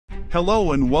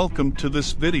Hello and welcome to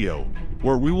this video,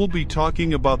 where we will be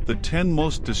talking about the 10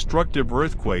 most destructive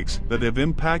earthquakes that have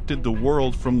impacted the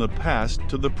world from the past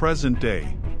to the present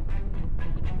day.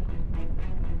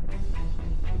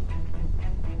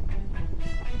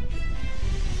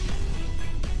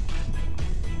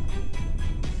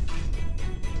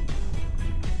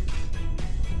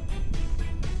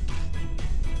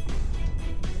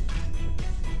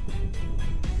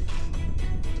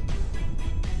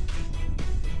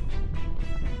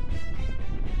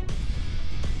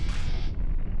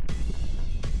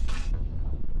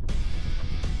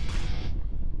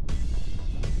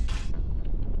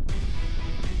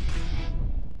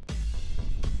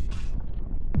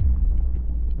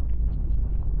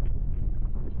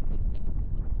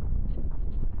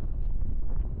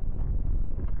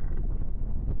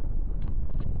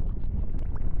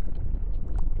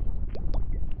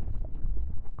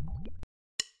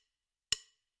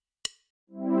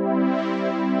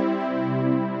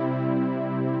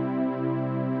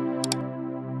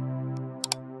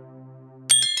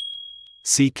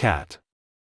 See cat.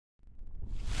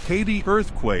 Haiti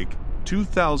Earthquake,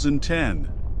 2010.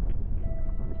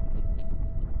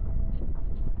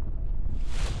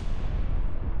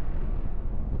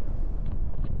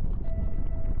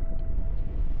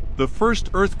 The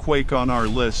first earthquake on our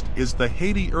list is the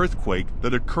Haiti Earthquake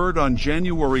that occurred on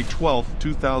January 12,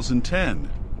 2010.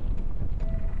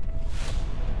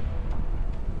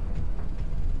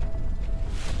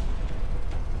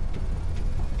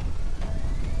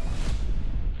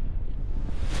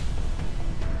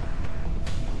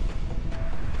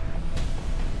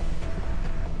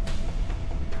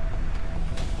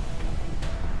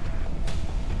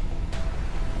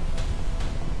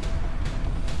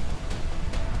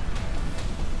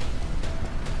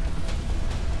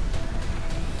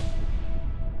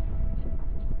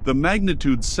 The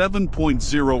magnitude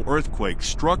 7.0 earthquake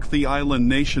struck the island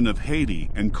nation of Haiti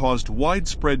and caused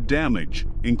widespread damage,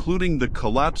 including the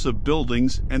collapse of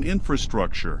buildings and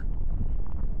infrastructure.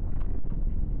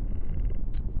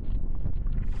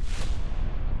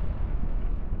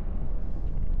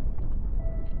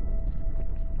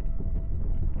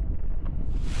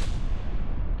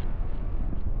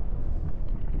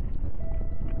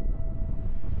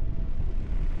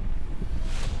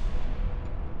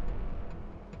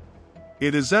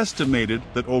 It is estimated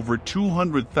that over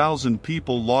 200,000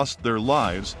 people lost their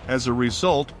lives as a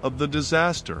result of the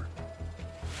disaster.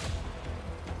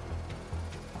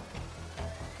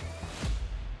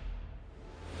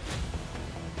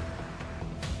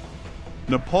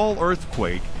 Nepal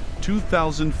Earthquake,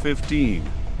 2015.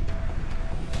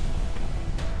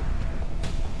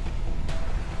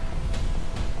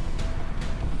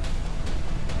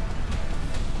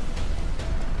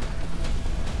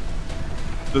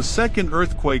 The second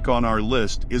earthquake on our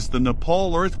list is the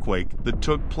Nepal Earthquake that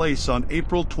took place on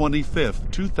April 25,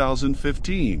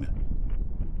 2015.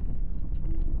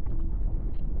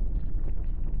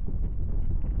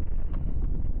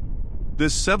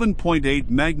 This 7.8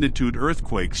 magnitude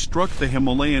earthquake struck the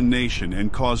Himalayan nation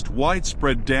and caused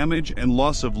widespread damage and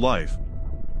loss of life.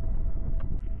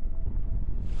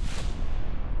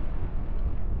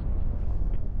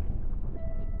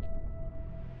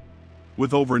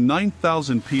 With over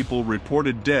 9,000 people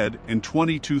reported dead and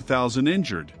 22,000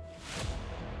 injured.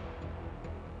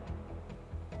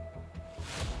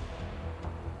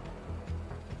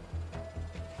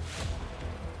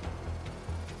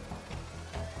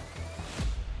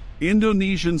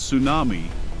 Indonesian Tsunami,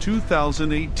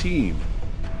 2018.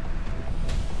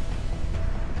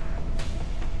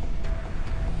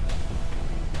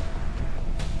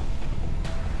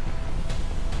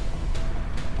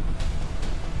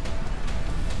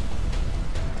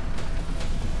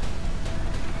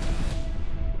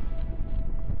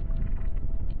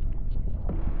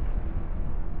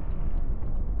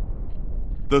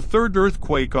 The third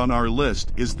earthquake on our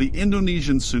list is the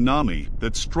Indonesian Tsunami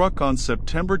that struck on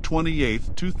September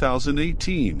 28,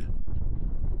 2018.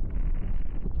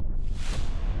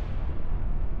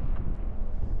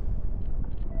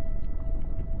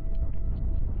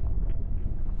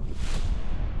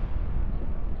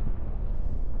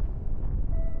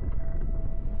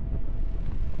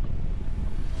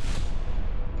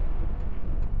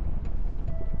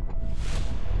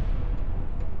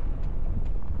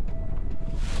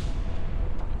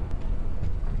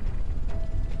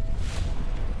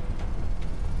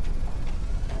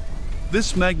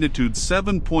 This magnitude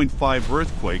 7.5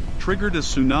 earthquake triggered a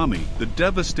tsunami that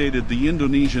devastated the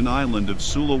Indonesian island of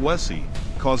Sulawesi,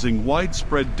 causing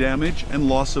widespread damage and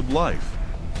loss of life.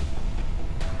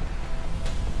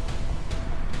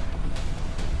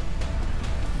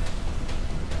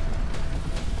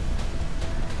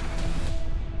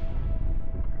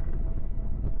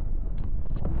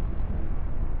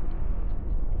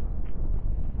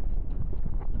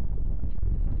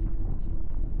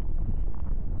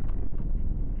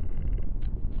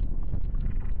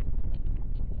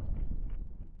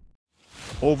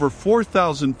 Over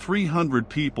 4,300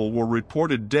 people were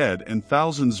reported dead and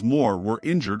thousands more were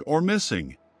injured or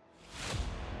missing.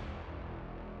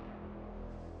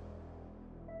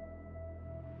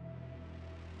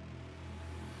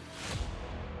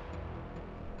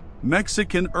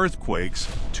 Mexican earthquakes,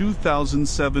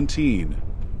 2017.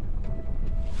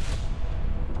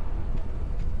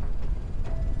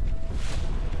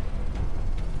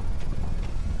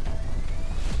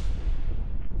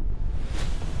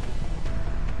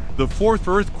 The fourth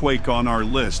earthquake on our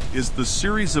list is the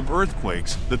series of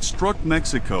earthquakes that struck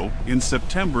Mexico in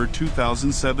September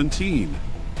 2017.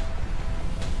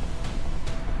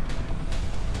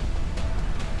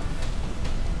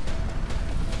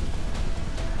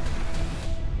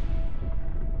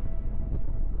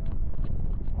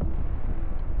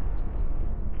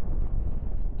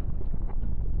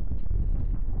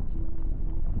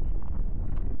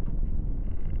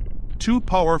 Two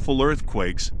powerful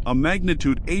earthquakes, a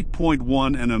magnitude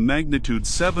 8.1 and a magnitude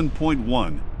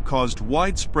 7.1, caused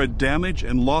widespread damage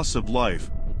and loss of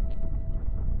life.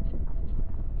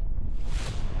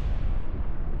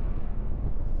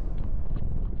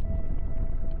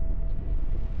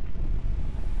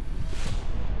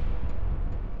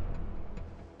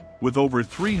 With over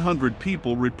 300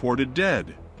 people reported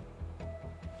dead.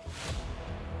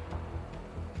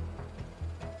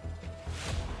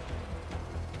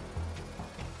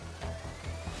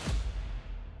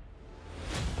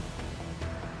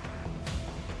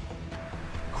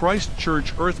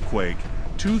 Christchurch Earthquake,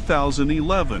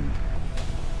 2011.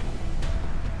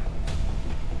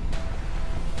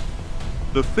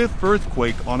 The fifth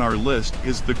earthquake on our list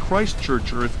is the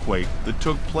Christchurch Earthquake that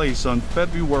took place on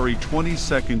February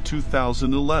 22,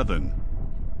 2011.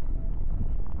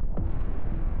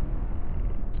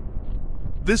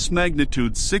 This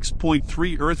magnitude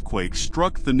 6.3 earthquake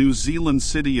struck the New Zealand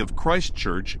city of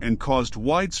Christchurch and caused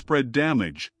widespread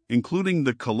damage, including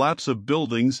the collapse of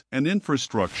buildings and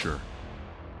infrastructure.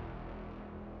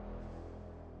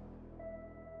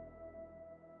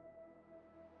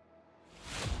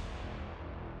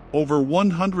 Over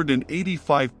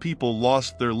 185 people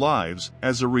lost their lives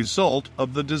as a result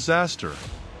of the disaster.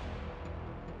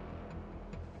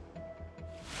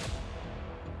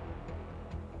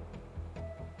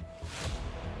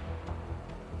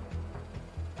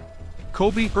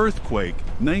 Kobe Earthquake,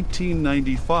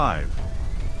 1995.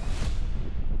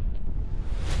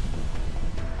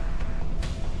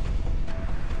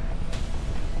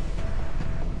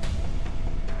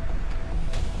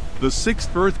 The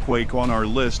sixth earthquake on our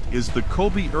list is the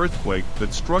Kobe Earthquake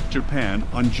that struck Japan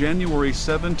on January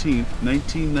 17,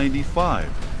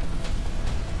 1995.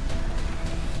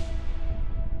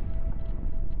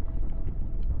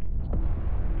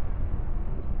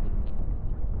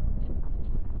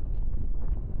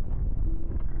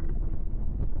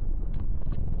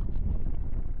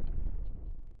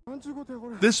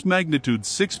 This magnitude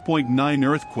 6.9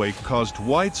 earthquake caused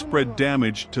widespread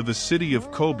damage to the city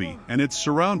of Kobe and its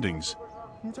surroundings.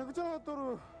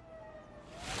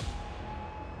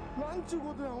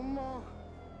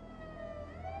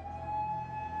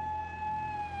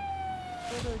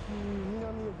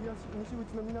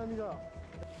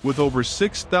 With over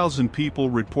 6,000 people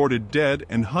reported dead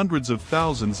and hundreds of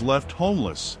thousands left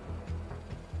homeless.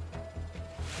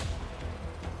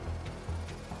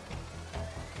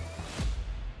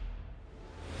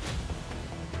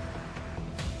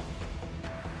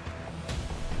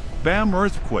 Bam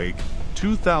Earthquake,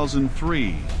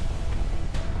 2003.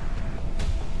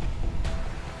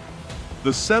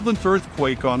 The seventh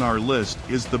earthquake on our list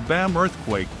is the Bam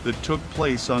Earthquake that took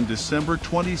place on December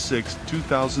 26,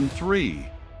 2003.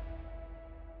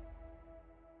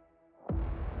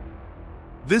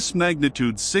 This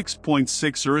magnitude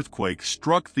 6.6 earthquake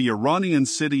struck the Iranian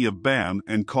city of Bam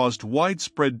and caused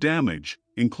widespread damage,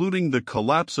 including the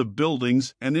collapse of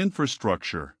buildings and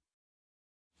infrastructure.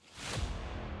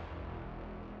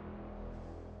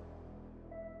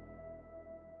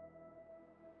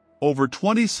 Over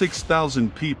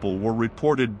 26,000 people were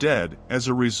reported dead as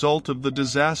a result of the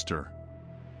disaster.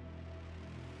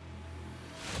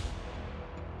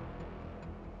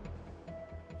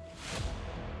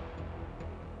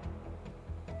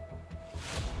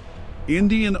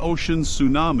 Indian Ocean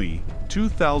Tsunami,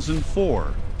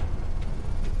 2004.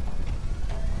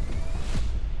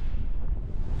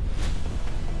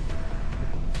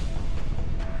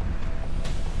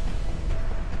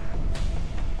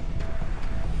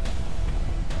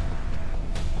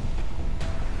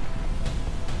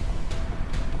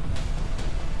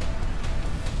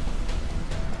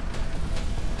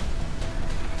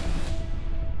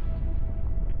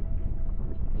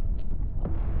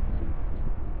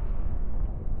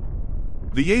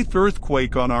 The eighth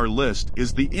earthquake on our list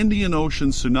is the Indian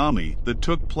Ocean Tsunami that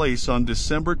took place on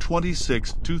December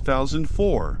 26,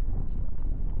 2004.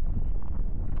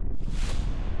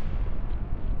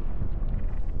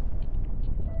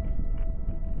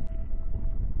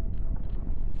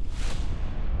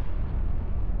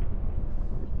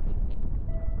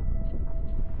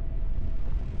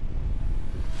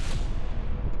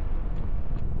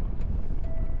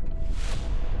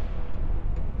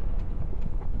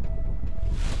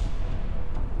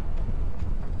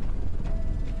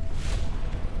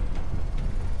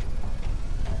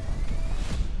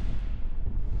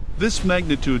 This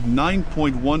magnitude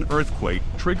 9.1 earthquake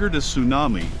triggered a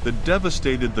tsunami that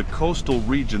devastated the coastal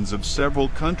regions of several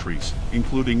countries,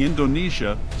 including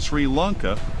Indonesia, Sri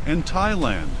Lanka, and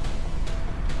Thailand.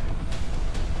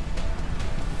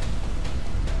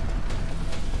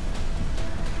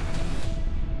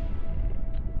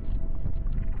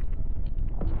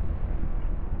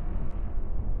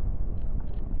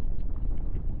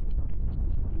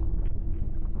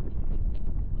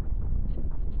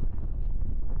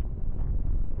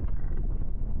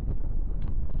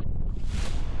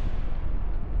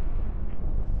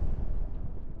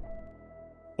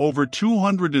 Over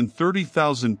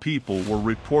 230,000 people were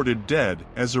reported dead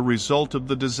as a result of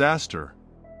the disaster.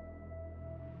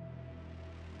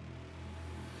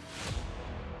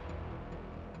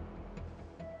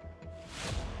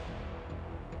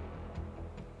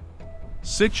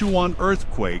 Sichuan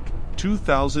Earthquake,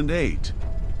 2008.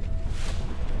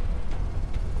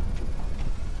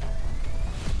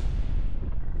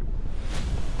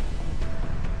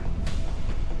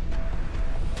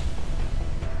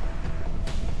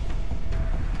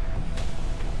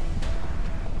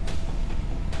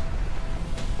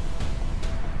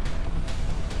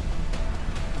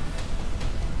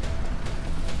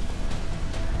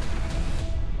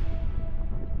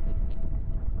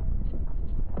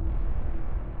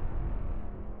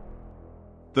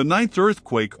 The ninth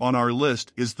earthquake on our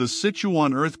list is the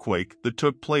Sichuan Earthquake that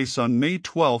took place on May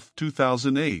 12,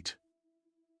 2008.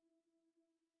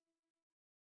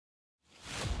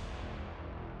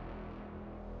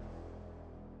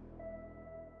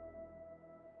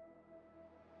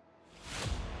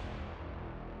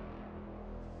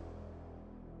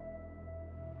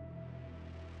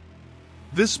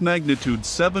 This magnitude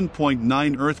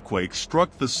 7.9 earthquake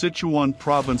struck the Sichuan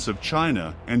province of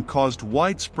China and caused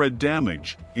widespread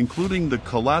damage, including the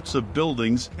collapse of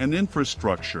buildings and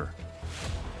infrastructure.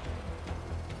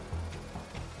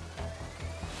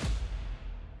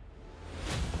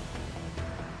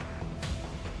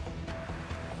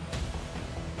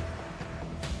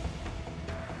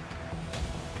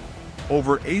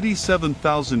 Over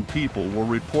 87,000 people were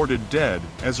reported dead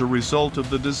as a result of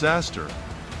the disaster.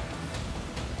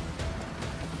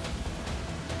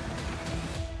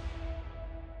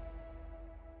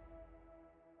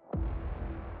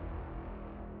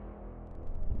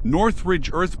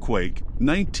 Northridge Earthquake,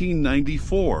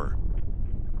 1994.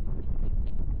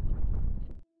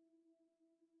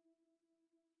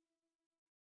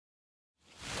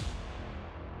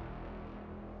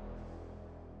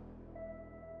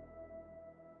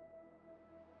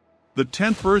 The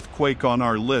 10th earthquake on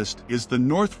our list is the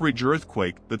Northridge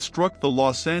Earthquake that struck the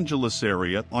Los Angeles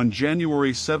area on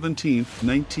January 17,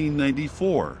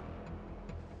 1994.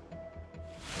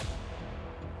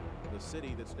 The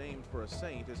city that's named for a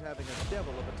saint is having a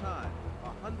devil of a time.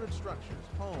 100 structures,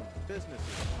 homes,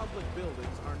 businesses, public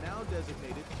buildings are now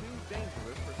designated too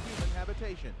dangerous for human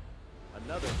habitation.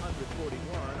 Another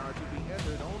 141 are to be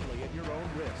entered only at your own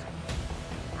risk.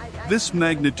 This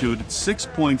magnitude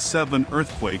 6.7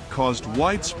 earthquake caused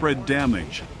widespread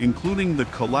damage, including the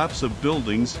collapse of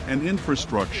buildings and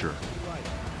infrastructure.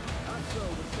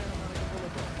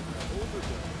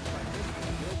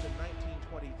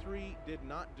 Did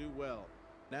not do well.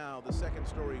 Now the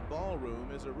second-story ballroom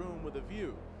is a room with a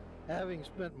view. Having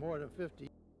spent more than 50.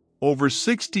 Over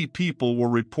 60 people were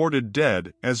reported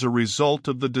dead as a result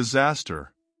of the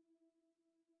disaster.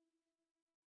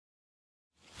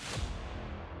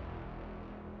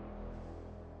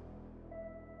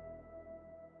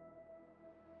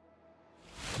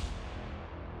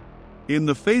 In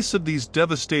the face of these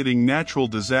devastating natural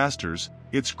disasters,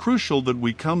 it's crucial that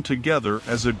we come together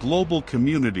as a global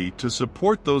community to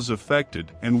support those affected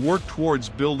and work towards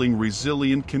building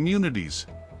resilient communities.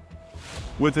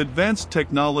 With advanced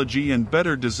technology and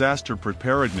better disaster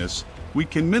preparedness, we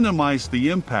can minimize the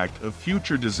impact of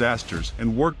future disasters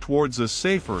and work towards a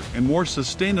safer and more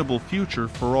sustainable future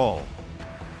for all.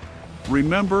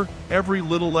 Remember, every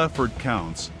little effort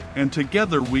counts, and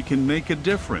together we can make a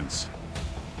difference.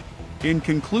 In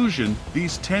conclusion,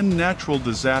 these 10 natural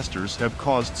disasters have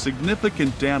caused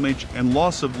significant damage and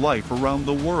loss of life around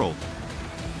the world.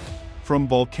 From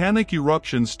volcanic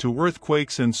eruptions to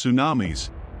earthquakes and tsunamis,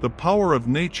 the power of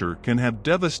nature can have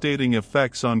devastating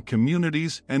effects on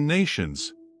communities and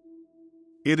nations.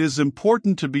 It is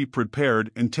important to be prepared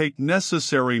and take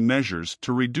necessary measures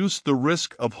to reduce the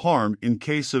risk of harm in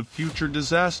case of future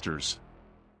disasters.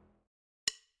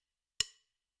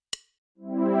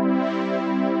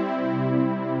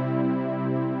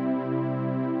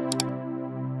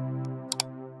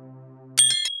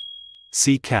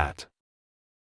 See cat.